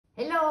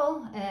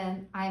Hello,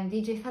 I'm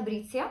DJ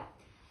Fabrizia,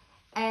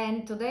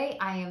 and today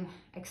I am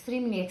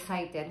extremely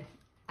excited.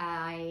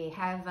 I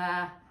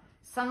have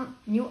some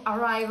new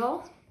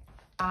arrival.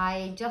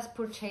 I just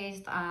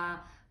purchased a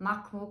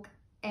MacBook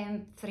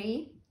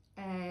M3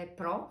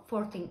 Pro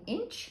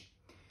 14-inch,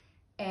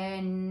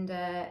 and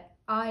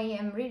I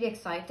am really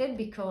excited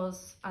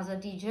because as a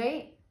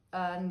DJ,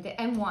 the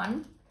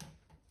M1,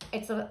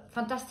 it's a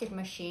fantastic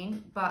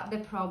machine, but the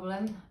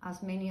problem,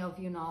 as many of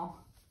you know,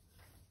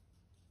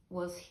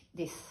 was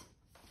this.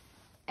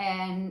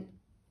 And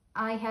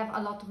I have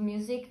a lot of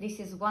music. This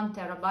is 1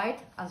 terabyte,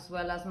 as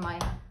well as my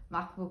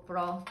MacBook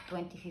Pro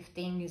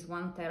 2015 is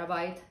 1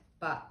 terabyte,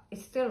 but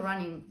it's still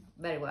running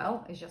very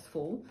well. It's just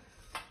full,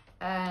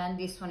 and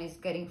this one is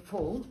getting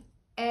full,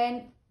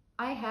 and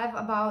I have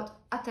about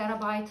 1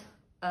 terabyte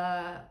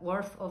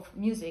worth of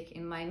music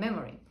in my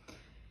memory.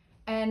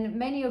 And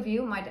many of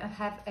you might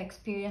have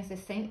experienced the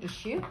same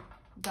issue,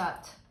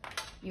 that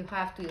you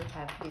have to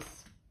have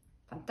this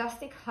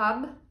fantastic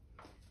hub,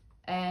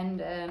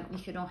 and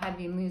if you don't have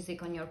your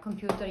music on your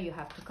computer, you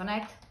have to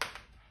connect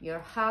your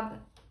hub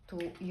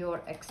to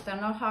your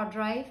external hard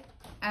drive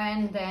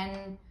and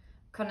then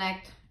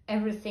connect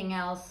everything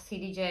else,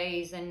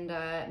 CDJs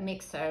and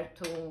mixer,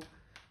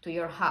 to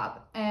your hub.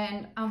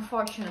 And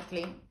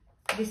unfortunately,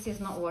 this is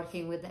not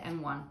working with the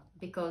M1,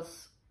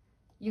 because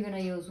you're gonna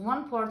use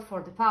one port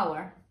for the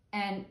power,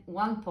 and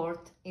one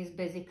port is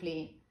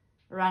basically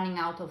running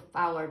out of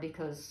power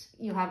because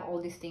you have all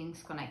these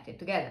things connected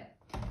together.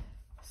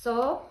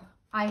 So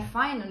I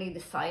finally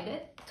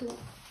decided to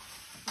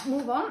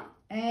move on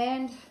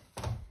and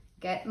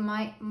get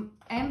my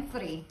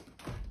M3.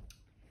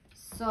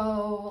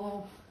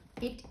 So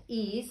it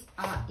is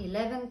a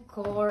 11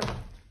 core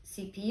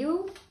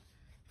CPU,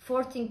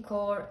 14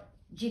 core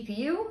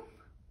GPU,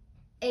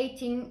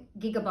 18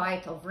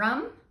 gigabyte of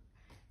RAM,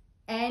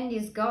 and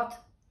it's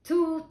got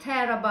 2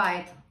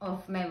 terabyte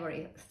of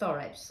memory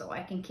storage, so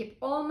I can keep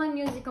all my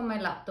music on my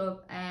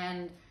laptop.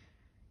 And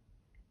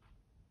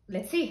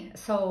let's see.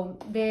 So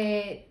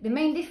the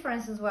main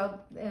difference as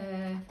well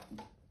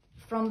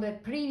from the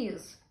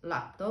previous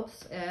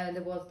laptops,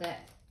 there was the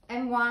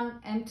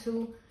M1,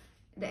 M2.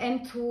 The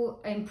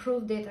M2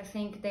 improved it. I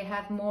think they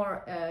have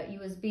more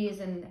USBs,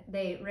 and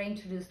they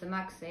reintroduced the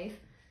MagSafe.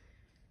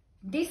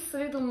 This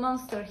little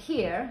monster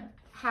here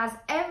has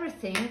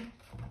everything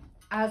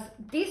as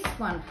this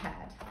one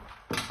had.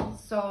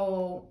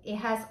 So it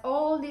has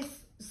all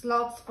these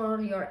slots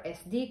for your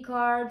SD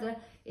card.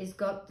 It's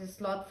got the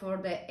slot for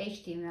the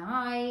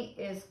HDMI.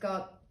 It's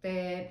got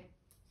the,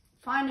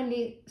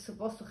 finally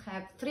supposed to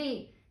have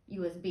 3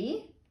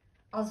 USB,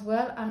 as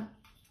well and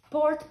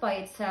port by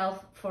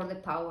itself for the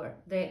power,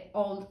 the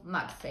old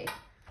MagSafe.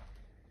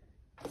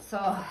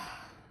 So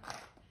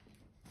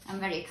I'm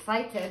very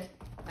excited.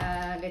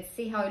 Let's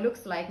see how it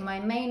looks like. My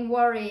main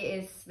worry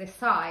is the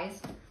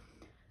size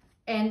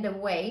and the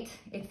weight.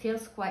 It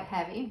feels quite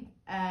heavy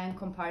in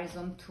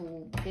comparison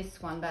to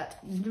this one that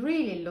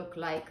really looked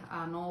like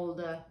an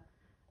old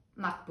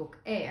MacBook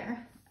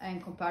Air in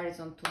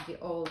comparison to the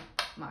old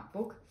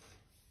MacBook,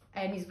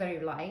 and it's very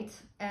light.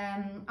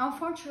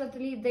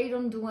 Unfortunately, they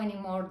don't do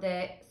anymore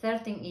the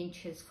 13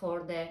 inches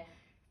for the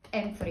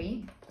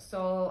M3,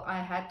 so I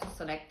had to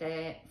select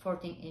the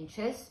 14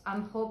 inches.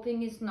 I'm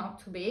hoping it's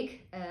not too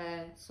big,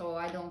 so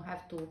I don't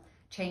have to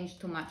change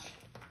too much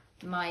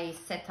my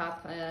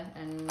setup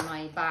and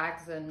my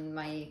bags and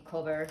my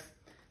covers.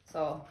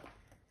 So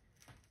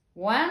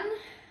 1,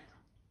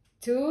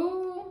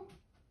 2,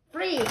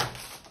 3,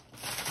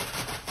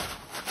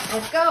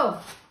 let's go.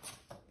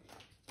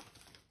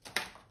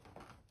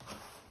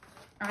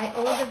 I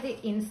ordered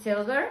it in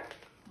silver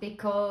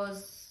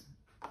because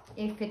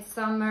if it's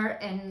summer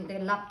and the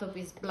laptop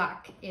is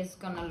black, it's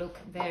gonna look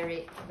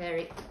very,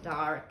 very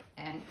dark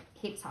and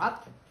heats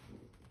up.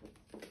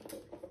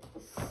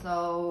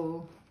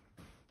 So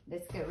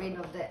let's get rid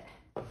of the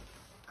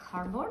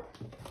cardboard.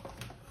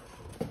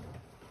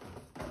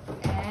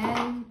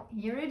 And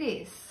here it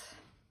is.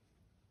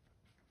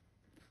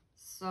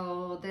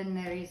 So then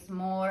there is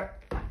more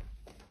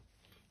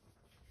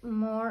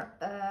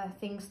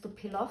things to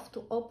peel off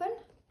to open.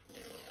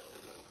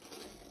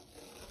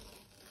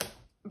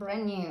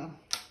 Brand new.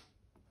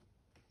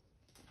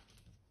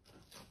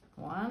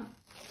 1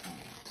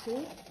 and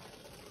 2.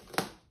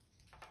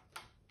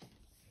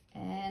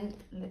 And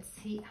let's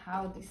see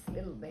how this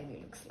little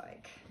baby looks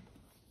like.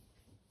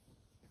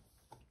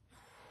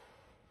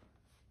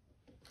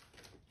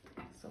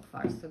 So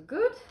far so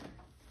good.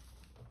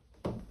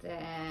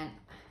 Then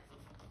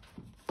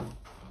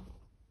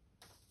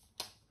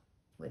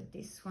with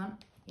this one,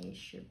 it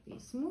should be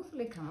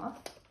smoothly come off,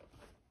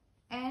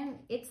 and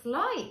it's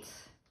light.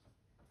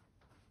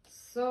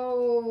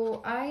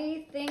 So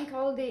I think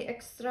all the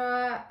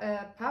extra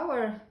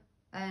power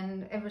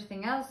and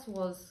everything else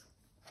was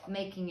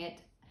making it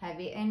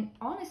heavy, and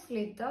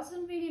honestly it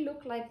doesn't really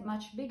look like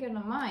much bigger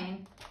than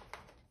mine.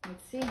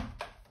 Let's see.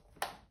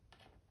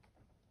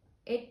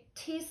 It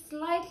is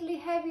slightly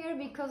heavier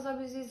because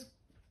obviously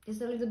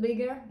it's a little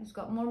bigger, it's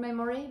got more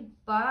memory,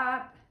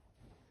 but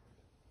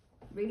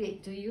really,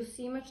 do you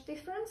see much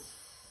difference?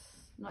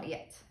 Not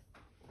yet.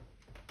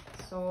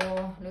 So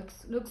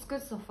looks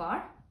good so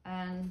far.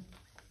 And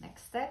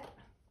next step,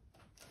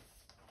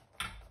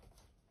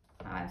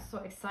 I'm so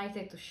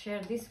excited to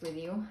share this with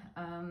you.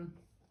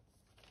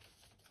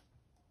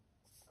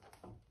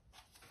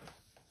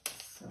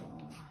 So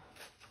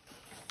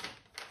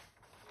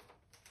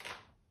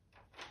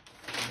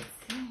let's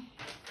see.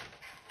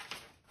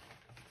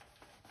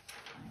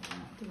 I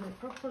want to do it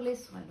properly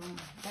so I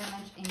don't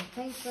damage any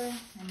paper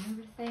and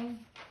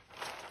everything.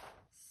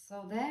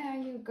 So there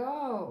you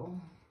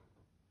go.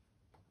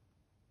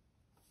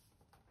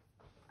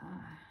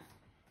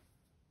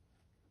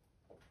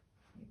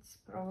 It's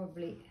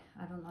probably,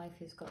 I don't know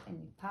if it's got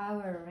any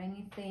power or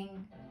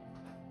anything.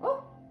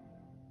 Oh,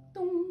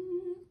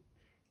 boom.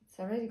 It's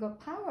already got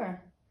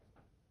power.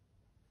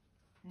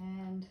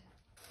 And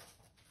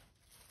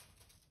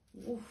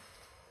oof,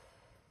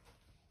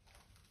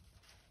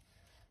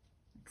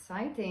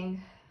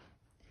 exciting.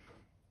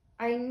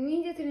 I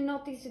immediately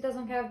noticed it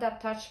doesn't have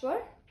that touch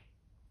bar.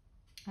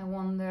 I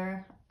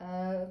wonder,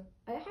 I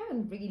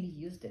haven't really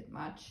used it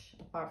much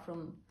apart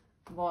from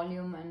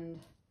volume and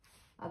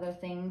other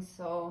things,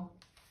 so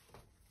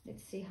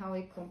let's see how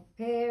it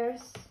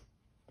compares.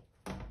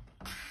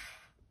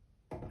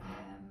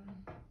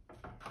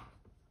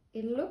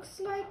 It looks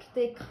like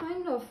they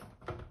kind of,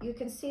 you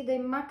can see they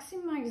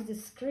maximize the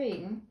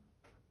screen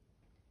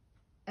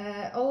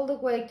all the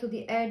way to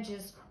the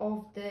edges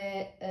of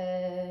the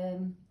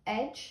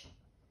edge.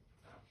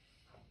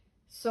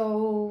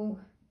 So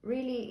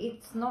really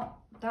it's not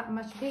that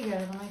much bigger. I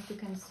don't know if you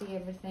can see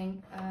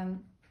everything.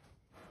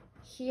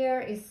 Here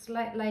is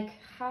like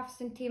half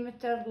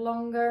centimeter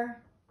longer.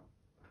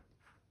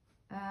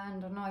 And I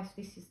don't know if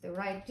this is the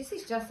right, this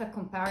is just a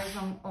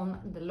comparison on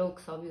the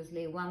looks.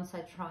 Obviously once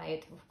I try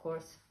it, of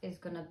course, it's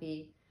gonna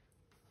be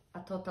a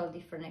total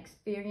different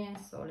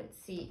experience. So let's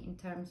see in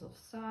terms of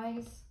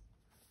size.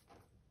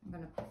 I'm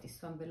gonna put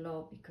this one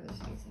below because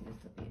it's a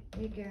little bit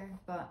bigger,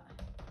 but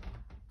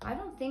I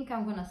don't think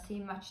I'm gonna see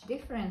much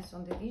difference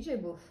on the DJ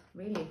booth,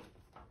 really.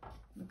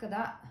 Look at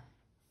that.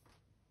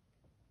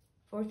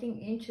 14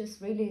 inches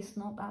really is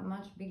not that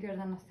much bigger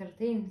than a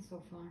 13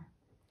 so far.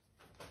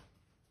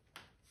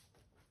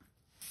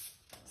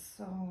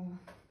 So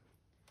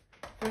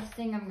first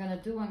thing I'm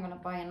gonna do, I'm gonna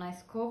buy a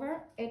nice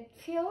cover. It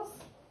feels,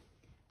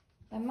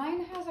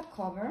 mine has a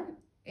cover.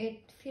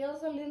 It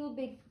feels a little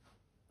bit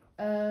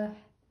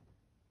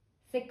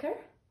thicker,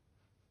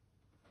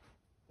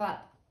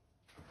 but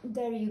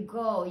there you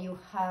go. You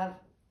have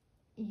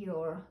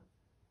your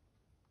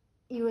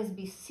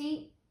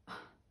USB-C,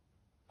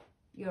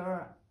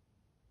 your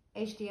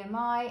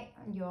HDMI,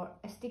 your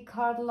SD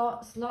card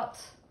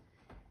slot,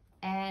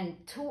 and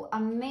two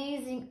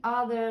amazing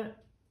other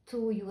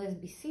two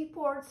USB-C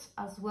ports,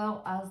 as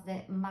well as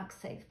the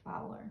MagSafe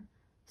power.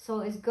 So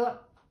it's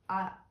got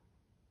an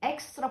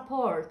extra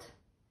port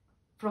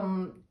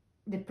from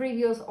the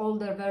previous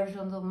older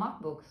versions of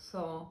MacBook.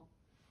 So,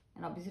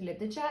 and obviously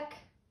the jack.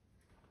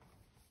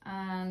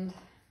 And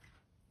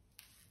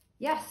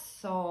yes,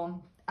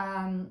 so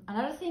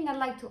another thing I'd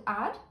like to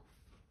add,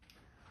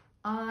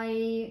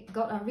 I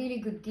got a really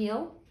good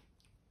deal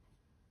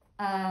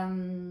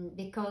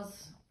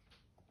because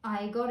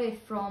I got it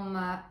from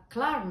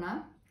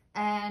Klarna,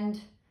 and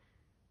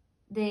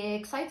the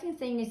exciting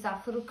thing is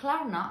that through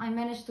Klarna I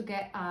managed to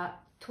get a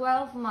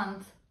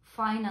 12-month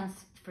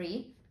finance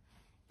free,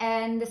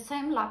 and the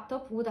same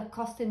laptop would have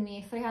costed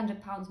me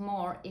 £300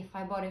 more if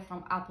I bought it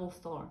from Apple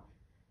Store.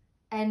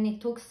 And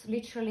it took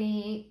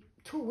literally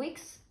 2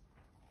 weeks,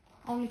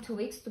 only 2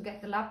 weeks to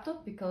get the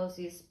laptop because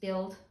it's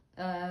built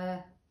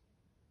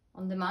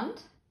on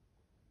demand.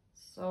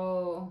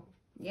 So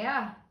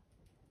yeah,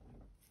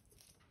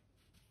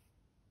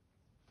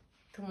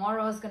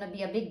 tomorrow is gonna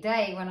be a big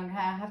day when I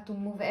have to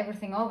move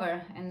everything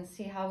over and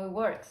see how it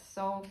works.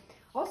 So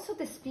also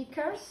the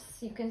speakers,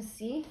 you can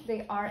see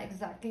they are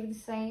exactly the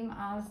same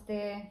as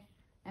the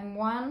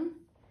M1.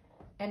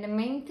 And the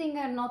main thing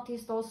I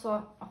noticed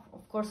also,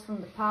 of course,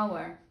 from the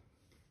power,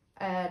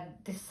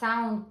 the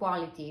sound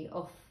quality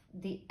of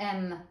the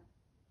M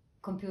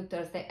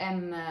computers, the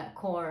M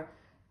core,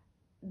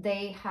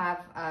 they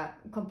have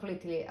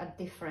completely a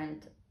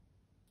different,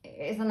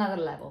 it's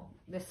another level.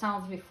 The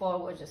sounds before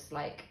were just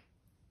like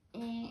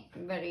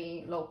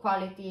very low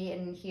quality,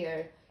 and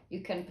here you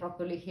can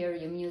properly hear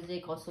your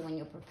music. Also when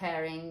you're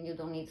preparing, you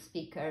don't need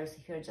speakers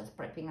if you're just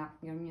prepping up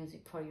your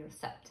music for your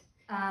set.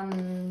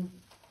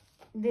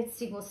 Let's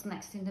see what's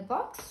next in the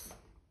box.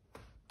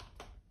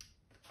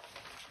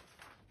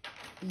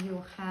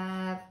 You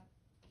have,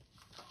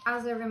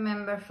 as I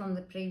remember from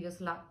the previous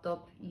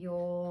laptop,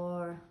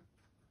 your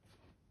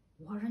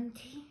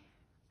warranty,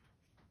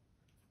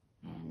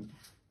 and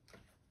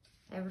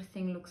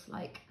everything looks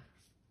like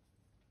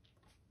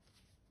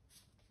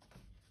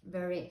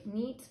very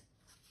neat.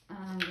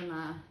 I'm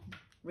gonna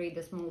read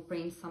the small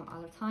print some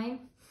other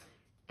time.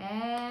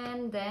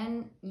 And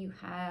then you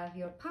have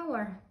your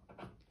power.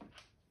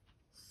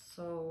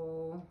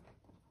 So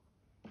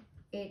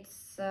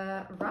it's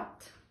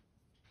wrapped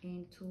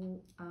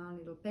into a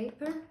little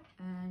paper,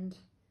 and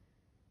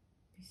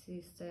this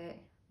is the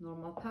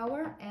normal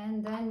power,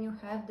 and then you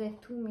have the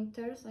 2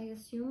 meters, I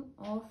assume,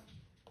 of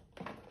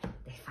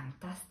the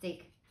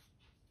fantastic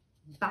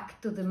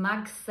back to the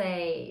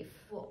MagSafe.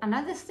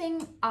 Another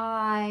thing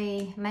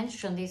I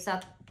mentioned is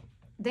that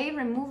they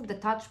removed the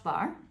touch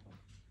bar,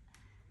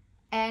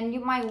 and you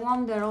might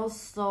wonder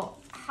also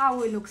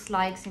how it looks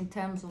like in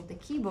terms of the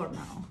keyboard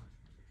now.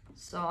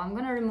 So I'm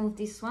gonna remove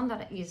this one,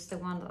 that is the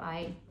one that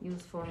I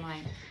use for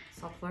my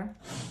software.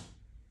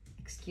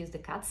 Excuse the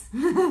cats.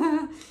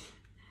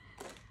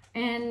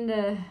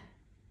 And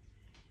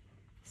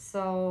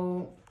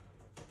so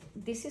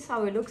this is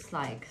how it looks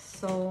like.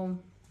 So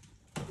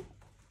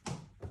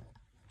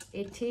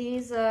it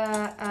is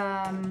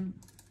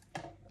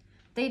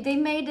they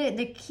made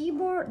the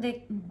keyboard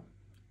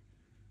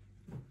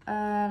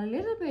a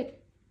little bit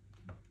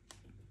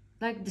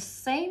like the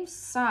same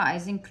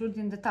size,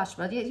 including the touch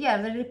bar.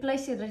 Yeah, they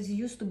replaced it as it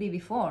used to be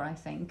before, I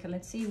think.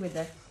 Let's see with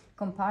the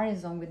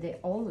comparison with the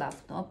old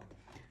laptop.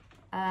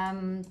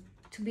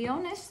 To be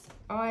honest,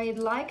 I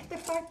like the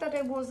fact that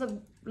there was a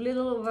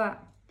little of a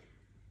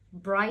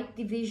bright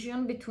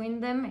division between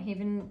them,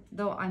 even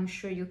though I'm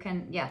sure you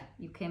can, yeah,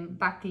 you can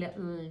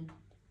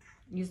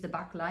use the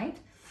backlight,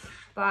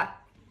 but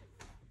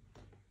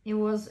it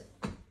was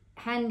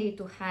handy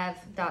to have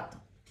that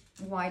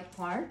white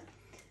part.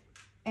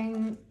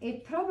 And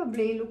it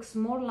probably looks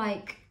more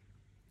like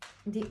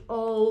the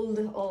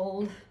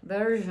old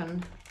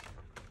version.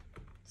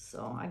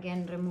 So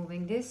again,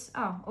 removing this.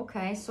 Oh,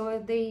 okay, so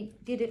they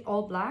did it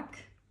all black.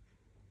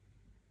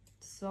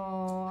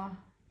 So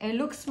it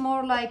looks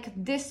more like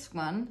this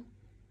one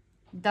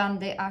than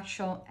the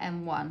actual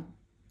M1.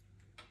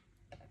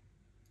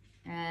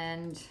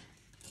 And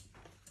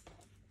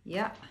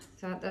yeah,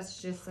 so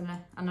that's just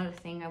another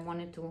thing I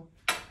wanted to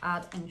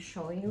add and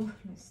show you.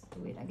 Let's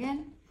do it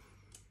again.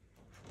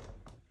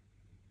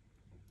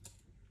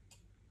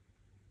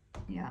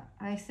 Yeah,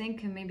 I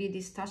think maybe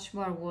this touch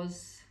bar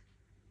was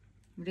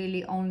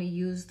really only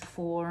used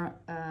for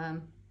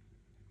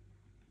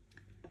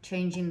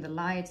changing the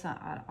lights.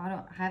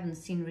 I haven't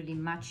seen really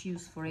much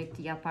use for it.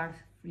 Yeah, apart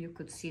you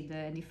could see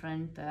the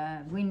different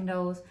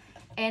windows,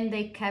 and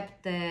they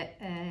kept the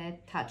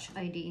Touch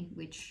ID,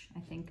 which I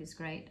think is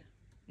great.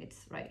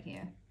 It's right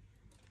here,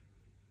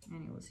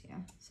 and it was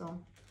here. So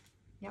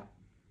yeah.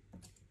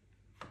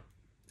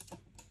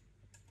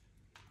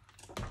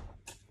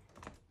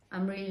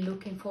 I'm really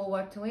looking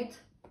forward to it.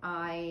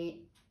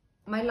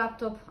 My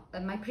laptop,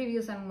 my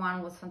previous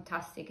M1 was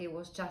fantastic. It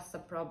was just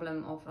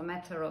a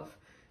matter of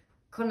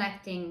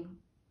connecting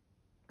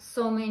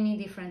so many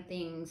different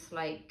things,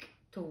 like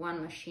to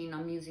one machine.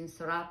 I'm using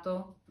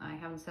Serato. I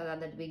haven't said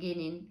that at the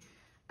beginning.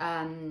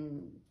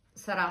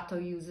 Serato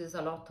uses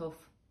a lot of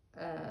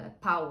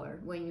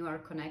power when you are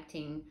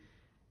connecting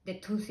the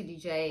 2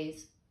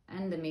 CDJs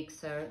and the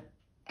mixer,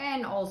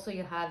 and also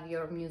you have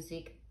your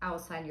music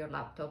outside your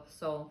laptop.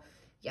 So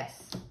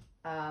yes,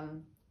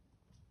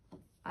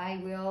 I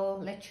will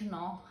let you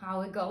know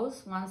how it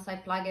goes once I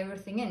plug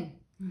everything in.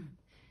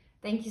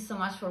 Thank you so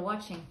much for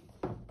watching.